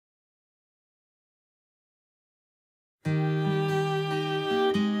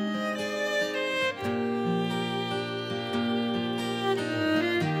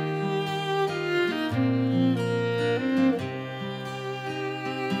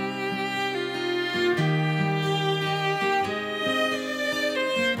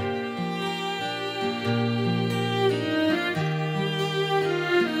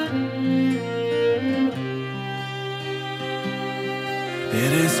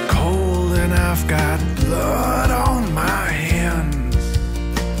I've got blood on my hands.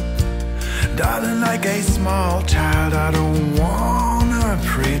 Darling, like a small child, I don't wanna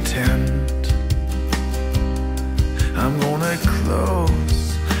pretend. I'm gonna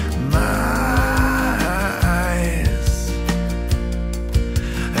close my eyes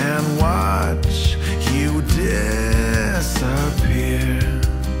and watch you disappear.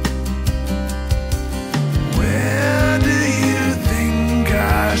 Where do you think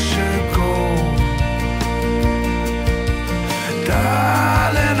I should go?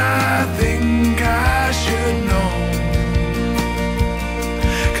 Darling, I think I should know.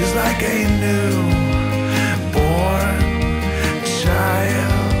 'Cause like a newborn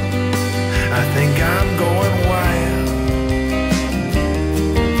child, I think I'm going wild.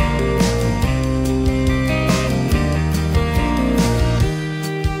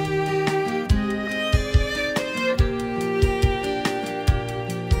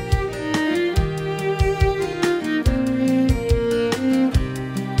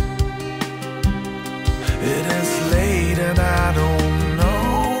 It is late and I don't know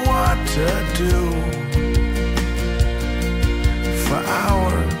what to do. For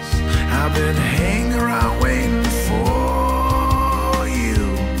hours I've been hanging around waiting for you.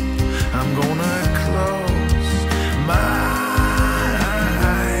 I'm gonna close my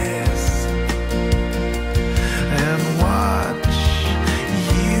eyes and watch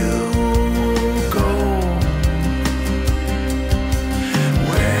you go.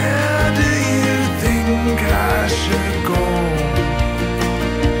 Where do you think I should go?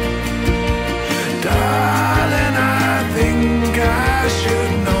 Darling, I think I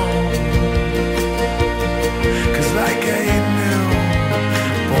should know. 'Cause like a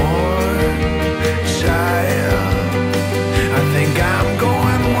newborn child, I think I'm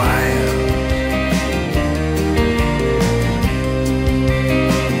going wild.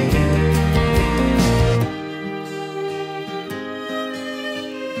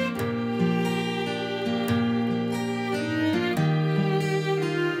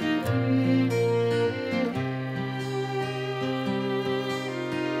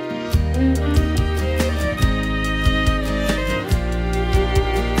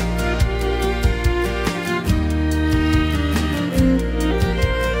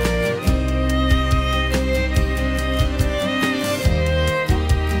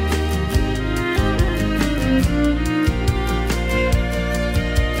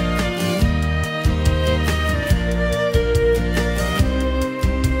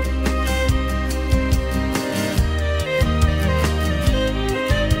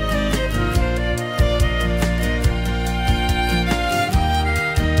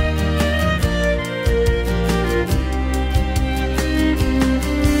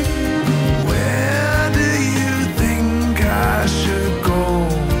 Where do you think I should go?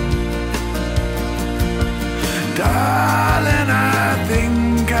 Darling, I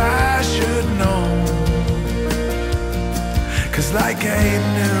think I should know. 'Cause like a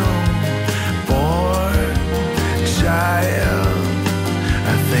newborn child,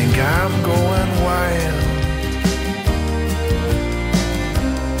 I think I'm going wild.